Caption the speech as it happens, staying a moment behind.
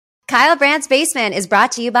Kyle Brandt's Basement is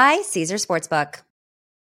brought to you by Caesar Sportsbook.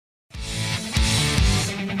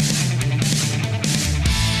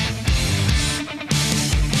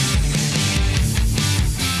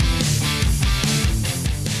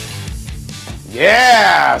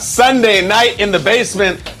 Yeah, Sunday night in the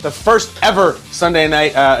basement, the first ever Sunday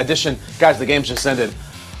night edition. Guys, the game's just ended.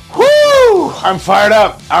 Woo! I'm fired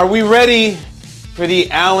up. Are we ready for the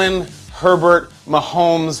Allen Herbert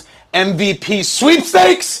Mahomes MVP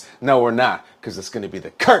sweepstakes? No, we're not, because it's going to be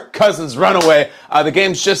the Kirk Cousins runaway. The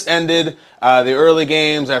game's just ended. The early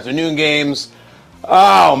games, afternoon games.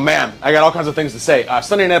 Oh, man, I got all kinds of things to say.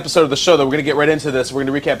 Sunday night episode of the show, though, we're going to get right into this. We're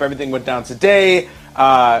going to recap everything that went down today.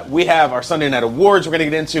 We have our Sunday night awards we're going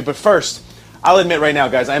to get into. But first, I'll admit right now,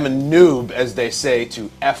 guys, I'm a noob, as they say,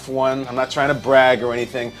 to F1. I'm not trying to brag or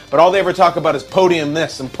anything. But all they ever talk about is podium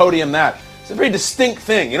this and podium that. It's a very distinct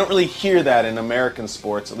thing. You don't really hear that in American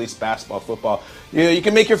sports, at least basketball, football. You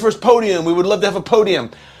can make your first podium. We would love to have a podium.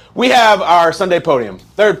 We have our Sunday podium.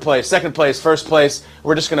 Third place, second place, first place.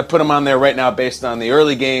 We're just going to put them on there right now based on the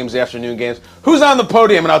early games, the afternoon games. Who's on the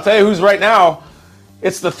podium? And I'll tell you who's right now.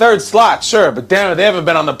 It's the third slot, sure, but damn it, they haven't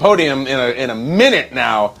been on the podium in a minute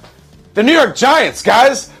now. The New York Giants,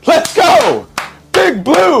 guys. Let's go! Big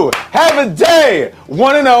Blue, have a day.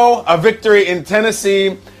 1-0, a victory in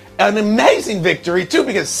Tennessee. An amazing victory, too,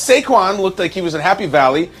 because Saquon looked like he was in Happy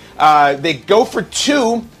Valley. They go for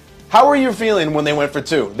two. How were you feeling when they went for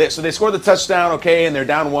two? So they scored the touchdown, okay, and they're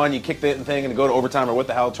down one. You kick the thing and go to overtime or what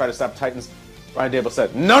the hell, try to stop the Titans. Brian Daboll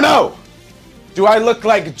said, no. Do I look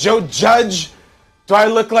like Joe Judge? Do I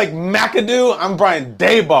look like McAdoo? I'm Brian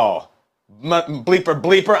Daboll.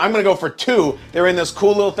 Bleeper. I'm going to go for two. They were in this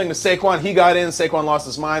cool little thing to Saquon. He got in. Saquon lost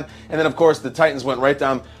his mind. And then, of course, the Titans went right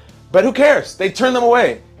down. But who cares? They turned them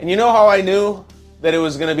away. And you know how I knew that it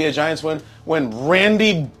was going to be a Giants win? When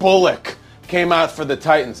Randy Bullock came out for the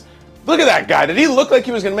Titans. Look at that guy. Did he look like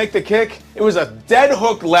he was going to make the kick? It was a dead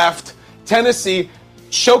hook left. Tennessee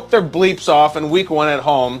choked their bleeps off in week one at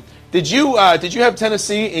home. Did you have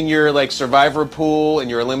Tennessee in your survivor pool, in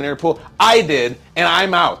your eliminator pool? I did, and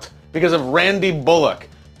I'm out because of Randy Bullock.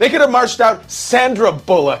 They could have marched out Sandra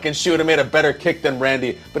Bullock, and she would have made a better kick than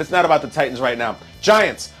Randy. But it's not about the Titans right now.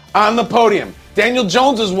 Giants on the podium. Daniel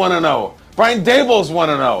Jones is 1-0. Brian Daboll's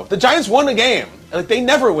 1-0. The Giants won a game. They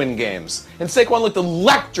never win games. And Saquon looked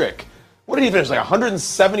electric. What did he finish?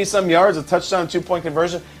 170-some yards, a touchdown, 2-point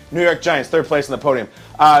conversion? New York Giants, third place on the podium.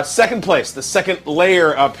 Second place, the second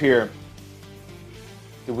layer up here.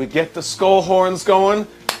 Did we get the skull horns going?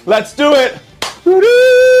 Let's do it!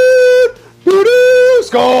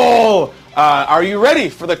 Skull! Are you ready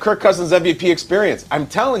for the Kirk Cousins MVP experience? I'm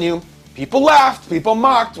telling you, people laughed, people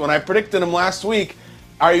mocked when I predicted him last week.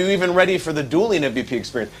 Are you even ready for the dueling MVP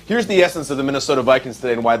experience? Here's the essence of the Minnesota Vikings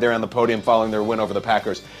today and why they're on the podium following their win over the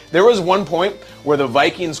Packers. There was one point where the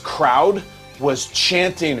Vikings crowd was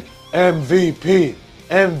chanting MVP,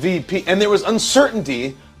 MVP, and there was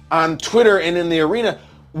uncertainty on Twitter and in the arena.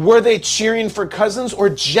 Were they cheering for Cousins or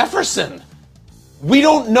Jefferson? We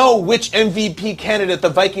don't know which MVP candidate the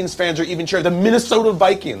Vikings fans are even cheering. The Minnesota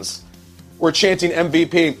Vikings were chanting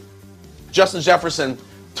MVP. Justin Jefferson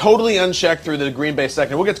totally unchecked through the Green Bay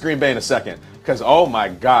second. We'll get to Green Bay in a second because, oh my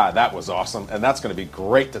God, that was awesome. And that's going to be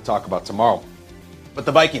great to talk about tomorrow. But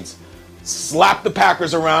the Vikings slapped the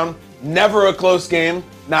Packers around. Never a close game.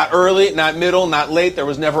 Not early, not middle, not late. There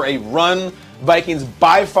was never a run. Vikings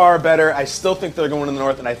by far better. I still think they're going to the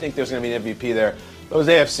North, and I think there's going to be an MVP there. Those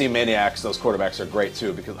AFC maniacs, those quarterbacks are great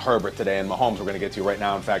too because Herbert today and Mahomes we're going to get to right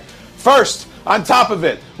now, in fact. First, on top of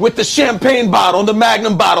it, with the champagne bottle and the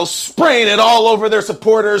Magnum bottle, spraying it all over their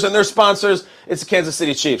supporters and their sponsors, it's the Kansas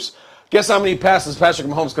City Chiefs. Guess how many passes Patrick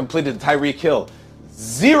Mahomes completed to Tyreek Hill?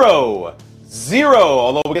 Zero.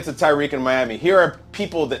 Although we'll get to Tyreek in Miami. Here are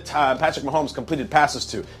people that Patrick Mahomes completed passes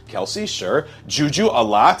to. Kelsey, sure. Juju, a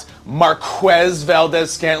lot. Marquez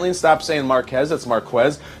Valdez-Scantling. Stop saying Marquez, that's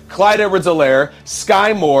Marquez. Clyde Edwards-Helaire.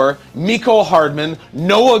 Sky Moore. Mecole Hardman.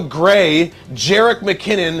 Noah Gray. Jerick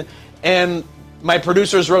McKinnon. And my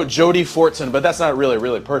producers wrote Jodie Fortson, but that's not really a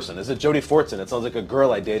real person. Is it Jodie Fortson? It sounds like a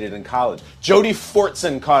girl I dated in college. Jodie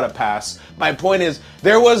Fortson caught a pass. My point is,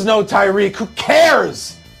 there was no Tyreek. Who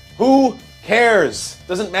cares? Who cares?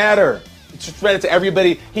 Doesn't matter. Just read it to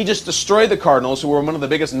everybody. He just destroyed the Cardinals, who were one of the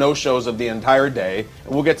biggest no-shows of the entire day.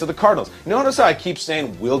 And we'll get to the Cardinals. You notice how I keep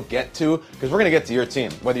saying we'll get to? Because we're going to get to your team.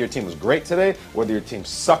 Whether your team was great today, whether your team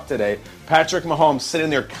sucked today, Patrick Mahomes sitting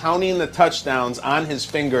there counting the touchdowns on his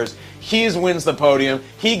fingers. He wins the podium.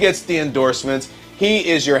 He gets the endorsements. He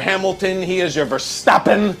is your Hamilton. He is your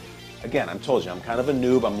Verstappen. Again, I told you, I'm kind of a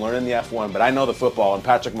noob. I'm learning the F1, but I know the football, and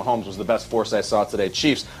Patrick Mahomes was the best force I saw today.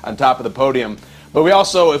 Chiefs on top of the podium. But we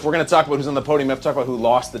also, if we're going to talk about who's on the podium, we have to talk about who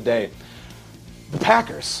lost the day. The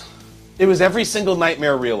Packers. It was every single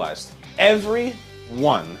nightmare realized. Every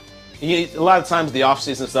one. A lot of times the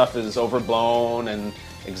offseason stuff is overblown and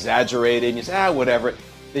exaggerated. And you say, whatever.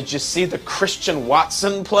 Did you see the Christian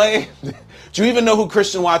Watson play? Do you even know who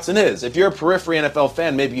Christian Watson is? If you're a periphery NFL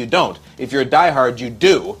fan, maybe you don't. If you're a diehard, you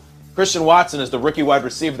do. Christian Watson is the rookie wide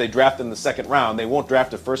receiver they drafted in the second round. They won't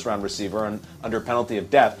draft a first-round receiver under penalty of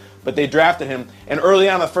death, but they drafted him. And early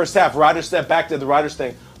on in the first half, Rodgers stepped back to the Rodgers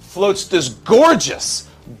thing, floats this gorgeous,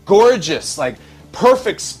 like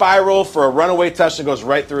perfect spiral for a runaway touchdown, goes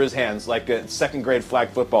right through his hands like a second-grade flag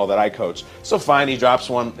football that I coached. So fine, he drops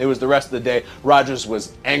one. It was the rest of the day. Rodgers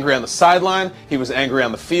was angry on the sideline. He was angry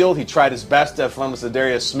on the field. He tried his best to have fun with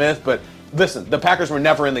Zadarius Smith. But listen, the Packers were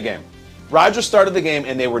never in the game. Rodgers started the game,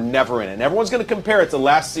 and they were never in it. And everyone's going to compare it to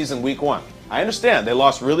last season, week 1. I understand. They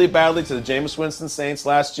lost really badly to the Jameis Winston Saints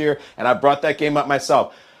last year, and I brought that game up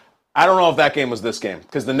myself. I don't know if that game was this game,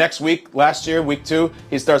 because the next week, last year, week 2,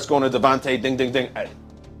 he starts going to Devontae, ding, ding, ding.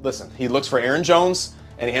 Listen, he looks for Aaron Jones,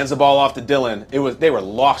 and he hands the ball off to Dylan. They were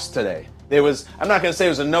lost today. I'm not going to say it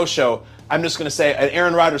was a no-show. I'm just going to say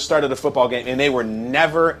Aaron Rodgers started a football game, and they were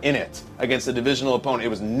never in it against a divisional opponent. It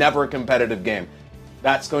was never a competitive game.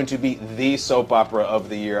 That's going to be the soap opera of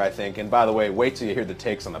the year, I think. And by the way, wait till you hear the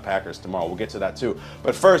takes on the Packers tomorrow. We'll get to that too.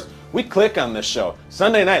 But first, we click on this show.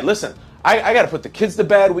 Sunday night, listen, I got to put the kids to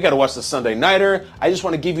bed. We got to watch the Sunday Nighter. I just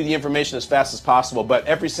want to give you the information as fast as possible. But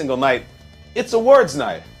every single night, it's awards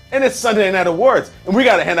night. And it's Sunday Night Awards. And we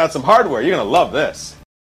got to hand out some hardware. You're going to love this.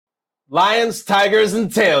 Lions, Tigers, and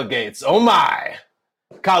tailgates. Oh my.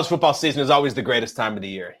 College football season is always the greatest time of the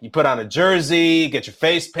year. You put on a jersey, get your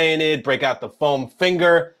face painted, break out the foam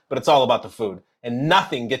finger, but it's all about the food. And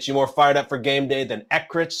nothing gets you more fired up for game day than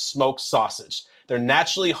Eckrich smoked sausage. They're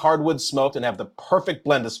naturally hardwood smoked and have the perfect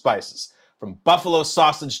blend of spices. From buffalo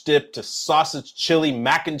sausage dip to sausage chili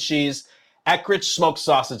mac and cheese, Eckrich smoked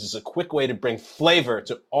sausage is a quick way to bring flavor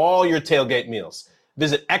to all your tailgate meals.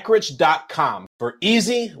 Visit Eckrich.com for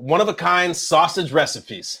easy, one-of-a-kind sausage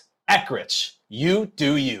recipes. Eckrich. You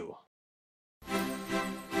do you.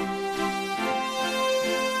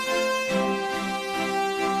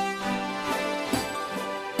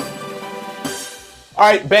 All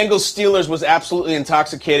right, Bengals Steelers was absolutely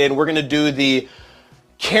intoxicated. We're going to do the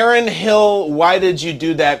Karen Hill, why did you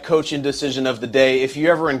do that coaching decision of the day. If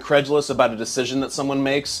you're ever incredulous about a decision that someone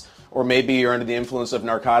makes, or maybe you're under the influence of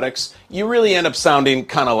narcotics, you really end up sounding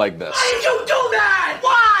kind of like this. Why did you do that?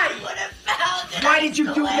 Why? Why did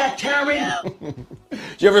you do that, Karen? Did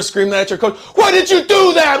you ever scream that at your coach? Why did you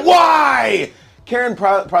do that? Why? Karen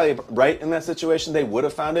probably right in that situation. They would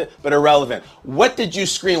have found it, but irrelevant. What did you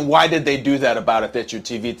scream? Why did they do that about it at your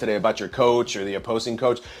TV today, about your coach or the opposing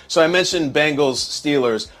coach? So I mentioned Bengals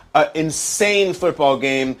Steelers, an insane football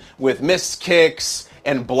game with missed kicks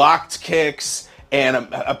and blocked kicks and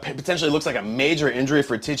potentially looks like a major injury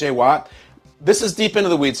for TJ Watt. This is deep into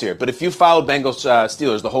the weeds here, but if you followed Bengals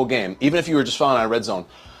Steelers the whole game, even if you were just following on Red Zone,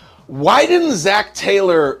 why didn't Zach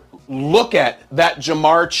Taylor look at that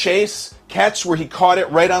Jamar Chase catch where he caught it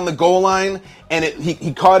right on the goal line, and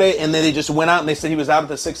he caught it, and then they just went out and they said he was out at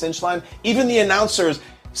the 6-inch line? Even the announcers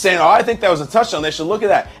saying, I think that was a touchdown. They should look at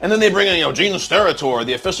that. And then they bring in, Gene Steratore,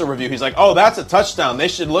 the official review. He's like, oh, that's a touchdown. They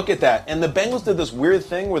should look at that. And the Bengals did this weird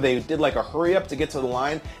thing where they did like a hurry up to get to the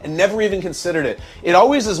line and never even considered it. It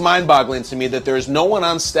always is mind-boggling to me that there is no one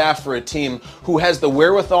on staff for a team who has the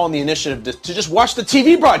wherewithal and the initiative to just watch the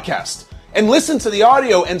TV broadcast and listen to the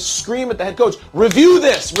audio and scream at the head coach, review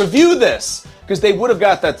this, because they would have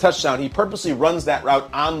got that touchdown. He purposely runs that route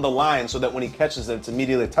on the line so that when he catches it, it's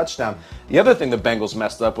immediately a touchdown. The other thing the Bengals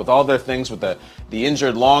messed up with all their things with the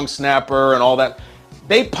injured long snapper and all that,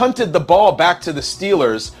 they punted the ball back to the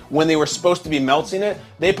Steelers when they were supposed to be melting it.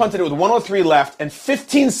 They punted it with 1:03 left and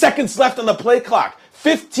 15 seconds left on the play clock.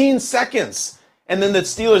 15 seconds. And then the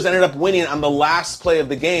Steelers ended up winning on the last play of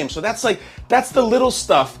the game. So that's the little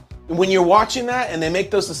stuff. When you're watching that and they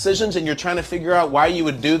make those decisions and you're trying to figure out why you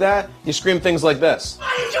would do that, you scream things like this.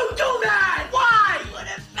 Why did you do that? Why?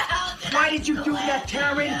 Why did you do that,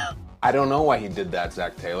 Karen? I don't know why he did that,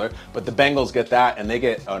 Zach Taylor, but the Bengals get that and they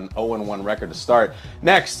get an 0-1 record to start.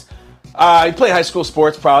 Next, you play high school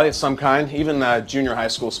sports probably of some kind, even junior high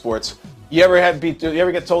school sports. You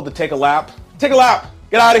ever get told to take a lap? Take a lap.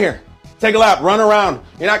 Get out of here. Take a lap. Run around.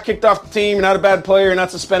 You're not kicked off the team. You're not a bad player. You're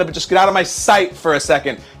not suspended, but just get out of my sight for a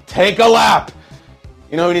second. Take a lap.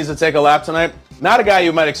 You know who needs to take a lap tonight? Not a guy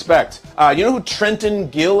you might expect. You know who Trenton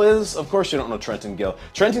Gill is? Of course you don't know Trenton Gill.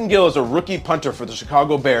 Trenton Gill is a rookie punter for the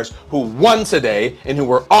Chicago Bears who won today and who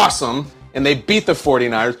were awesome, and they beat the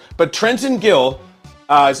 49ers. But Trenton Gill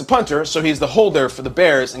He's a punter, so he's the holder for the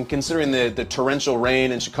Bears, and considering the torrential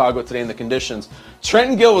rain in Chicago today and the conditions,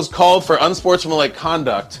 Trenton Gill was called for unsportsmanlike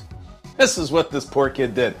conduct. This is what this poor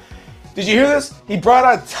kid did. Did you hear this? He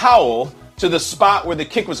brought a towel to the spot where the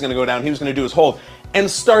kick was going to go down. He was going to do his hold,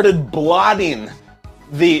 and started blotting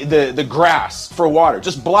the grass for water,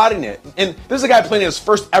 just blotting it. And this is a guy playing his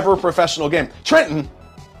first ever professional game. Trenton,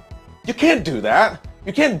 you can't do that.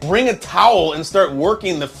 You can't bring a towel and start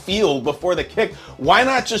working the field before the kick. Why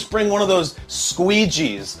not just bring one of those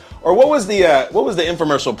squeegees? Or what was the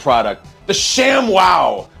infomercial product? The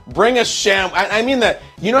ShamWow. Bring a Sham. I mean that.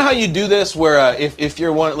 You know how you do this, where if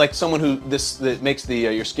you're one like someone that makes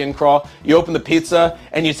your skin crawl, you open the pizza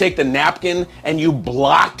and you take the napkin and you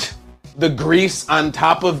blot the grease on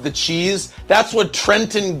top of the cheese. That's what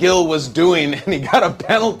Trenton Gill was doing, and he got a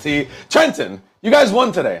penalty. Trenton, you guys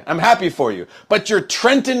won today. I'm happy for you. But you're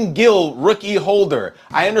Trenton Gill, rookie holder.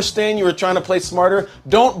 I understand you were trying to play smarter.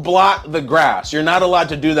 Don't blot the grass. You're not allowed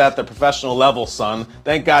to do that at the professional level, son.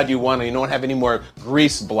 Thank God you won and you don't have any more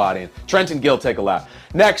grease blotting. Trenton Gill, take a laugh.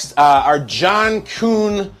 Next, our John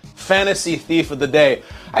Kuhn fantasy thief of the day.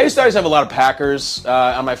 I used to always have a lot of Packers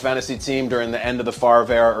on my fantasy team during the end of the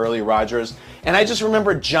Favre era, early Rodgers. And I just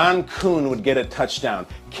remember John Kuhn would get a touchdown.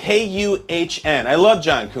 Kuhn. I love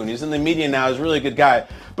John Kuhn. He's in the media now. He's a really good guy.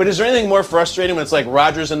 But is there anything more frustrating when it's like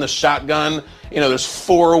Rodgers in the shotgun? You know, there's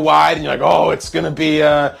 4 wide, and you're like, oh, it's going to be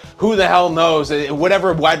who the hell knows?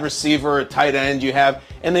 Whatever wide receiver or tight end you have.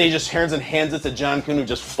 And then he just turns and hands it to John Kuhn, who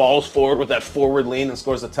just falls forward with that forward lean and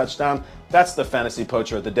scores a touchdown. That's the fantasy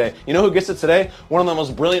poacher of the day. You know who gets it today? One of the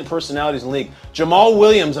most brilliant personalities in the league. Jamal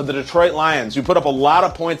Williams of the Detroit Lions, who put up a lot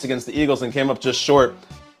of points against the Eagles and came up just short.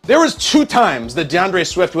 There was 2 times that DeAndre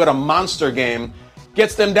Swift, who had a monster game,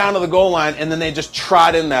 gets them down to the goal line, and then they just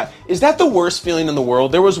trot in that. Is that the worst feeling in the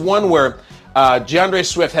world? There was one where DeAndre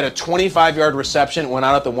Swift had a 25-yard reception, went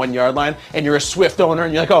out at the 1-yard line, and you're a Swift owner,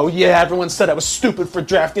 and you're like, oh yeah, everyone said I was stupid for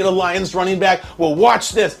drafting a Lions running back. Well,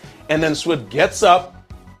 watch this. And then Swift gets up,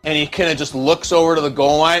 and he kind of just looks over to the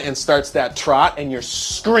goal line and starts that trot, and you're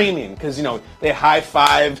screaming because, you know, they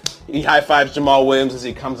high-five. He high-fives Jamal Williams as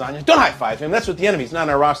he comes on. Don't high-five him. That's with the enemy. He's not on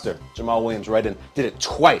our roster. Jamal Williams right in. Did it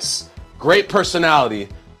twice. Great personality,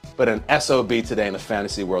 but an SOB today in the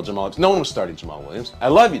fantasy world. Jamal Williams. No one was starting Jamal Williams. I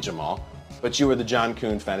love you, Jamal, but you were the John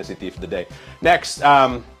Kuhn fantasy thief of the day. Next,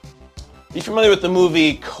 you familiar with the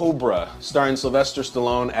movie Cobra, starring Sylvester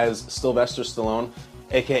Stallone as Sylvester Stallone,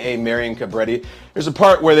 a.k.a. Marion Cabretti? There's a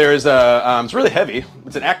part where there is it's really heavy.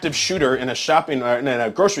 It's an active shooter in a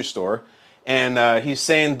grocery store, and he's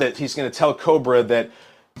saying that he's going to tell Cobra that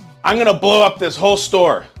I'm going to blow up this whole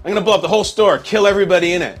store. I'm going to blow up the whole store, kill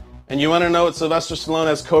everybody in it. And you want to know what Sylvester Stallone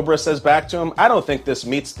as Cobra says back to him? I don't think this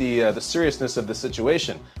meets the seriousness of the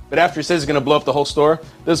situation. But after he says he's going to blow up the whole store,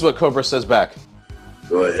 this is what Cobra says back.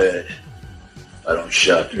 Go ahead. I don't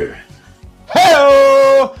shop here.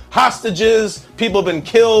 Hey-o! Hostages, people have been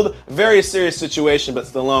killed, very serious situation, but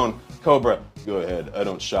Stallone, Cobra, go ahead, I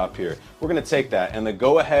don't shop here. We're going to take that, and the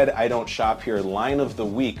go ahead, I don't shop here line of the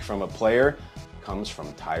week from a player comes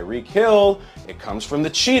from Tyreek Hill. It comes from the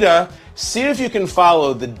cheetah. See if you can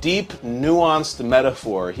follow the deep, nuanced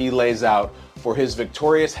metaphor he lays out for his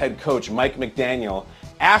victorious head coach, Mike McDaniel,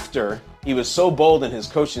 after he was so bold in his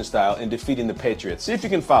coaching style in defeating the Patriots. See if you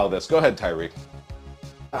can follow this. Go ahead, Tyreek.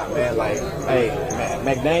 Man, man,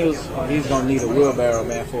 McDaniels, he's going to need a wheelbarrow,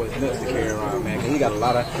 man, for his nuts to carry around, man, because he got a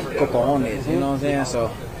lot of cojones, you know what I'm saying?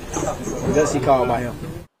 So, that's he called by him.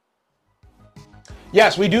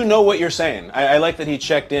 Yes, we do know what you're saying. I like that he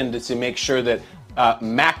checked in to make sure that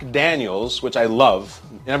McDaniels, which I love,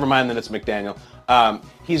 never mind that it's McDaniel,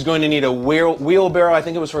 he's going to need a wheelbarrow. I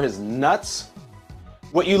think it was for his nuts.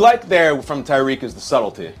 What you like there from Tyreek is the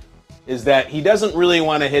subtlety, is that he doesn't really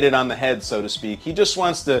want to hit it on the head, so to speak. He just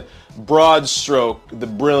wants to broad stroke the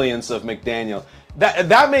brilliance of McDaniel.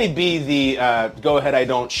 That may be the go ahead, I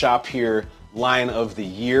don't shop here line of the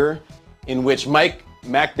year, in which Mike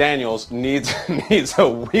McDaniels needs a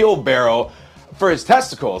wheelbarrow for his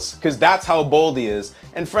testicles, because that's how bold he is.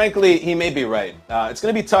 And frankly, he may be right. It's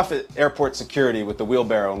going to be tough at airport security with the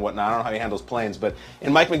wheelbarrow and whatnot. I don't know how he handles planes, but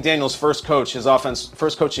in Mike McDaniel's first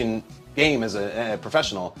coaching game as a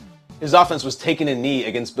professional, his offense was taking a knee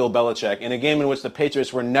against Bill Belichick in a game in which the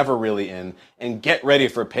Patriots were never really in. And get ready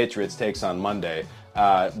for Patriots takes on Monday.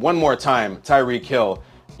 One more time, Tyreek Hill,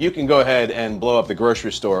 you can go ahead and blow up the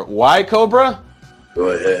grocery store. Why, Cobra?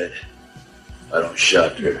 Go ahead. I don't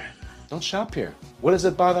shop here. Don't shop here. What does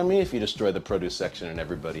it bother me if you destroy the produce section and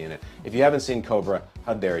everybody in it? If you haven't seen Cobra,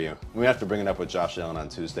 how dare you? We have to bring it up with Josh Allen on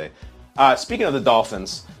Tuesday. Speaking of the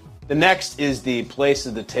Dolphins, the next is the place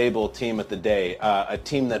of the table team of the day. A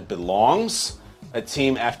team that belongs a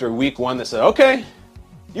team after week one that said, okay,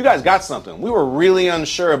 you guys got something. We were really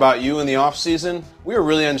unsure about you in the offseason. We were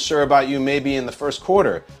really unsure about you maybe in the first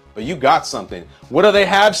quarter, but you got something. What do they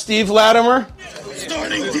have, Steve Latimer?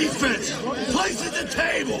 Starting defense. Place at the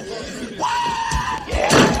table.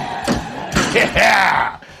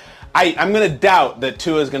 Yeah! I'm going to doubt that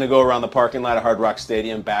Tua is going to go around the parking lot at Hard Rock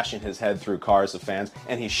Stadium bashing his head through cars of fans,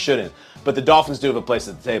 and he shouldn't. But the Dolphins do have a place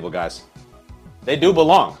at the table, guys. They do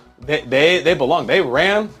belong. They belong. They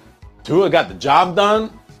ran. Tua got the job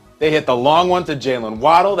done. They hit the long one to Jalen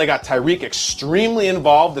Waddle. They got Tyreek extremely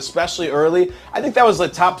involved, especially early. I think that was the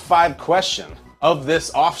top 5 question of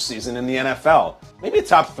this offseason in the NFL. Maybe a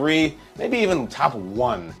top 3, maybe even top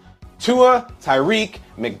 1. Tua, Tyreek,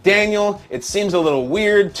 McDaniel. It seems a little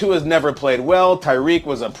weird. Tua's never played well. Tyreek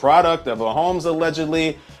was a product of Mahomes,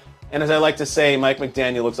 allegedly. And as I like to say, Mike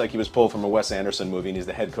McDaniel looks like he was pulled from a Wes Anderson movie, and he's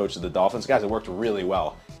the head coach of the Dolphins. Guys, it worked really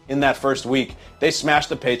well. In that first week, they smashed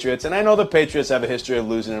the Patriots, and I know the Patriots have a history of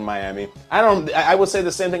losing in Miami. I will say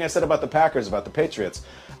the same thing I said about the Packers, about the Patriots.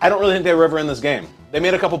 I don't really think they were ever in this game. They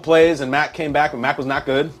made a couple plays, and Mac came back, but Mac was not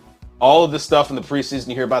good. All of this stuff in the preseason,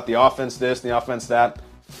 you hear about the offense this, the offense that,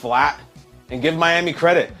 flat. And give Miami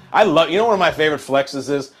credit. One of my favorite flexes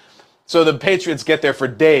is, so the Patriots get there for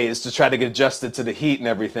days to try to get adjusted to the heat and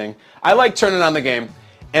everything. I like turning on the game,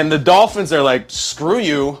 and the Dolphins are like, screw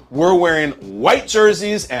you, we're wearing white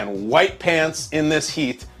jerseys and white pants in this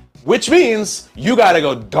heat, which means you got to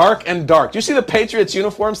go dark and dark. Do you see the Patriots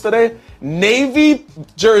uniforms today? Navy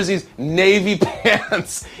jerseys, navy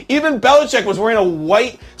pants. Even Belichick was wearing a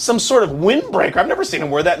white, some sort of windbreaker. I've never seen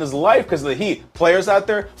him wear that in his life because of the heat. Players out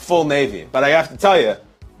there, full navy. But I have to tell you,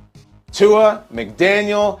 Tua,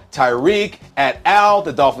 McDaniel, Tyreek, et al.,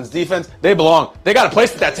 the Dolphins defense, they belong. They got a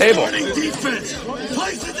place at that table. Starting defense.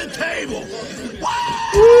 Place at the table.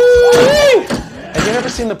 Have you ever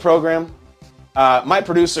seen the program? My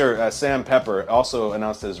producer, Sam Pepper, also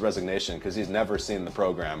announced his resignation because he's never seen the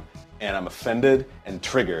program. And I'm offended and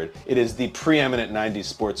triggered. It is the preeminent 90s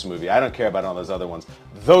sports movie. I don't care about all those other ones.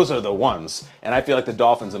 Those are the ones. And I feel like the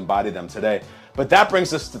Dolphins embody them today. But that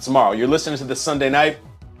brings us to tomorrow. You're listening to this Sunday night,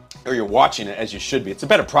 or you're watching it as you should be. It's a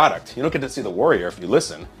better product. You don't get to see the Warrior if you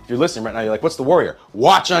listen. If you're listening right now, you're like, what's the Warrior?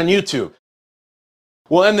 Watch on YouTube.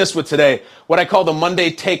 We'll end this with today, what I call the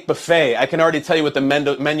Monday Take Buffet. I can already tell you what the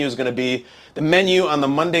menu is going to be. The menu on the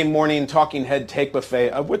Monday morning Talking Head Take Buffet,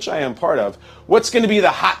 of which I am part of. What's going to be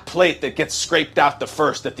the hot plate that gets scraped out the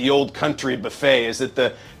first at the Old Country Buffet? Is it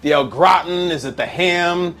the au gratin? Is it the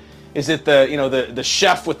ham? Is it the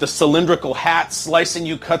chef with the cylindrical hat slicing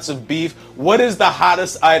you cuts of beef? What is the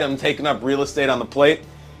hottest item taking up real estate on the plate?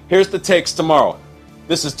 Here's the takes tomorrow.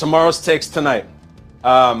 This is tomorrow's takes tonight.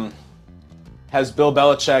 Has Bill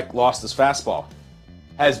Belichick lost his fastball?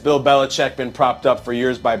 Has Bill Belichick been propped up for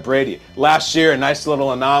years by Brady? Last year, a nice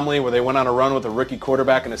little anomaly where they went on a run with a rookie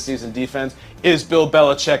quarterback and a seasoned defense. Is Bill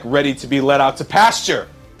Belichick ready to be let out to pasture?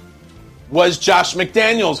 Was Josh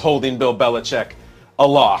McDaniels holding Bill Belichick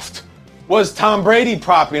aloft? Was Tom Brady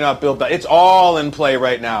propping up Bill Belichick? It's all in play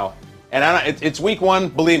right now. And it's week one.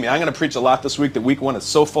 Believe me, I'm going to preach a lot this week that week one is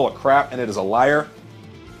so full of crap and it is a liar.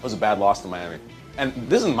 It was a bad loss to Miami. And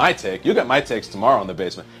this isn't my take. You got my takes tomorrow in the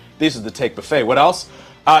basement. These are the Take Buffet. What else?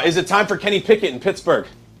 Is it time for Kenny Pickett in Pittsburgh?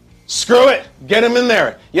 Screw it. Get him in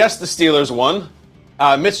there. Yes, the Steelers won.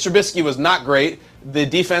 Mitch Trubisky was not great. The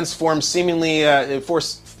defense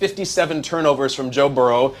forced 57 turnovers from Joe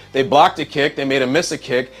Burrow. They blocked a kick. They made him miss a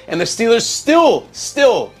kick. And the Steelers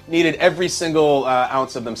still needed every single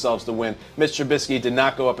ounce of themselves to win. Mitch Trubisky did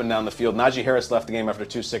not go up and down the field. Najee Harris left the game after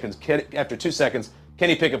 2 seconds.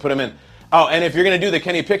 Kenny Pickett put him in. Oh, and if you're going to do the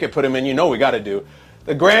Kenny Pickett put him in, you know we got to do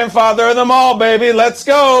the grandfather of them all, baby. Let's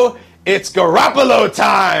go. It's Garoppolo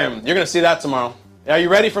time. You're going to see that tomorrow. Are you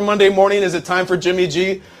ready for Monday morning? Is it time for Jimmy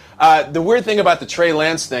G? The weird thing about the Trey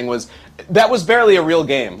Lance thing was that was barely a real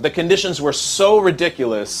game. The conditions were so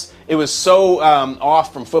ridiculous. It was so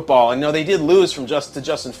off from football. And they did lose to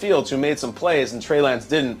Justin Fields, who made some plays, and Trey Lance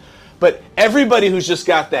didn't. But everybody who's just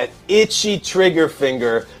got that itchy trigger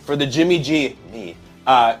finger for the Jimmy G,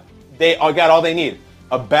 they got all they need.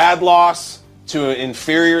 A bad loss to an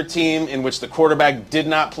inferior team in which the quarterback did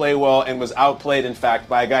not play well and was outplayed, in fact,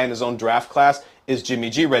 by a guy in his own draft class. Is Jimmy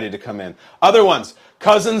G ready to come in? Other ones,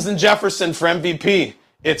 Cousins and Jefferson for MVP.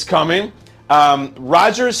 It's coming.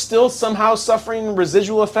 Rodgers still somehow suffering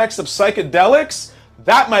residual effects of psychedelics.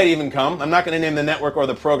 That might even come. I'm not going to name the network or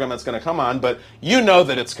the program that's going to come on, but you know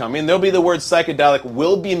that it's coming. There'll be the word psychedelic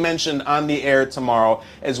will be mentioned on the air tomorrow,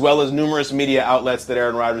 as well as numerous media outlets that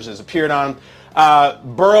Aaron Rodgers has appeared on.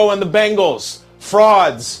 Burrow and the Bengals,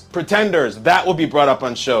 frauds, pretenders, that will be brought up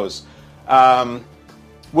on shows.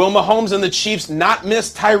 Will Mahomes and the Chiefs not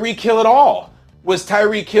miss Tyreek Hill at all? Was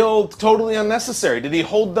Tyreek Hill totally unnecessary? Did he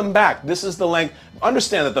hold them back? This is the length.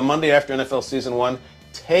 Understand that the Monday after NFL Season 1,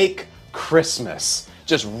 take Christmas.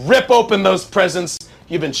 Just rip open those presents.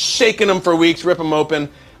 You've been shaking them for weeks. Rip them open.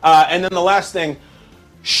 And then the last thing,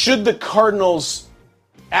 should the Cardinals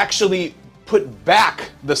actually put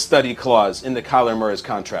back the study clause in the Kyler Murray's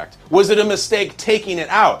contract? Was it a mistake taking it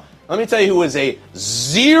out? Let me tell you who was a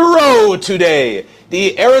 0 today.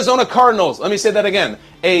 The Arizona Cardinals. Let me say that again.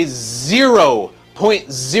 A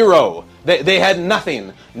 0.0. They had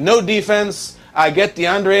nothing. No defense. I get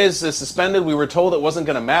DeAndre's suspended. We were told it wasn't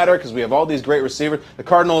going to matter because we have all these great receivers. The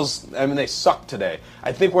Cardinals, they sucked today.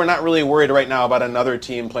 I think we're not really worried right now about another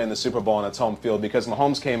team playing the Super Bowl on its home field because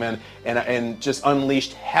Mahomes came in and just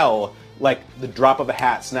unleashed hell like the drop of a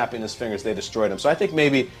hat, snapping his fingers. They destroyed him. So I think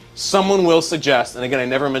maybe someone will suggest, and again, I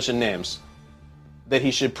never mention names, that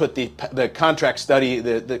he should put the contract study,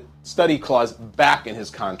 the study clause back in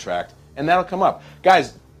his contract, and that'll come up.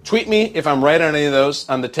 Guys, tweet me if I'm right on any of those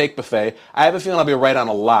on the Take Buffet. I have a feeling I'll be right on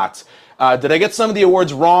a lot. Did I get some of the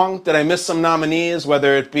awards wrong? Did I miss some nominees,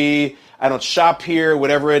 whether it be I don't shop here,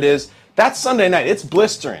 whatever it is? That's Sunday night. It's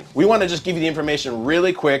blistering. We want to just give you the information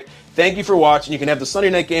really quick. Thank you for watching. You can have the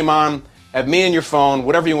Sunday night game on, have me on your phone,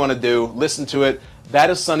 whatever you want to do. Listen to it. That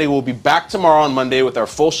is Sunday. We'll be back tomorrow on Monday with our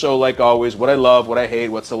full show like always. What I love, what I hate,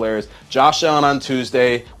 what's hilarious. Josh Allen on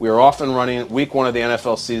Tuesday. We are off and running week 1 of the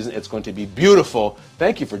NFL season. It's going to be beautiful.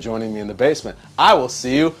 Thank you for joining me in the basement. I will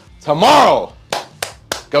see you tomorrow.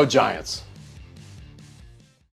 Go Giants.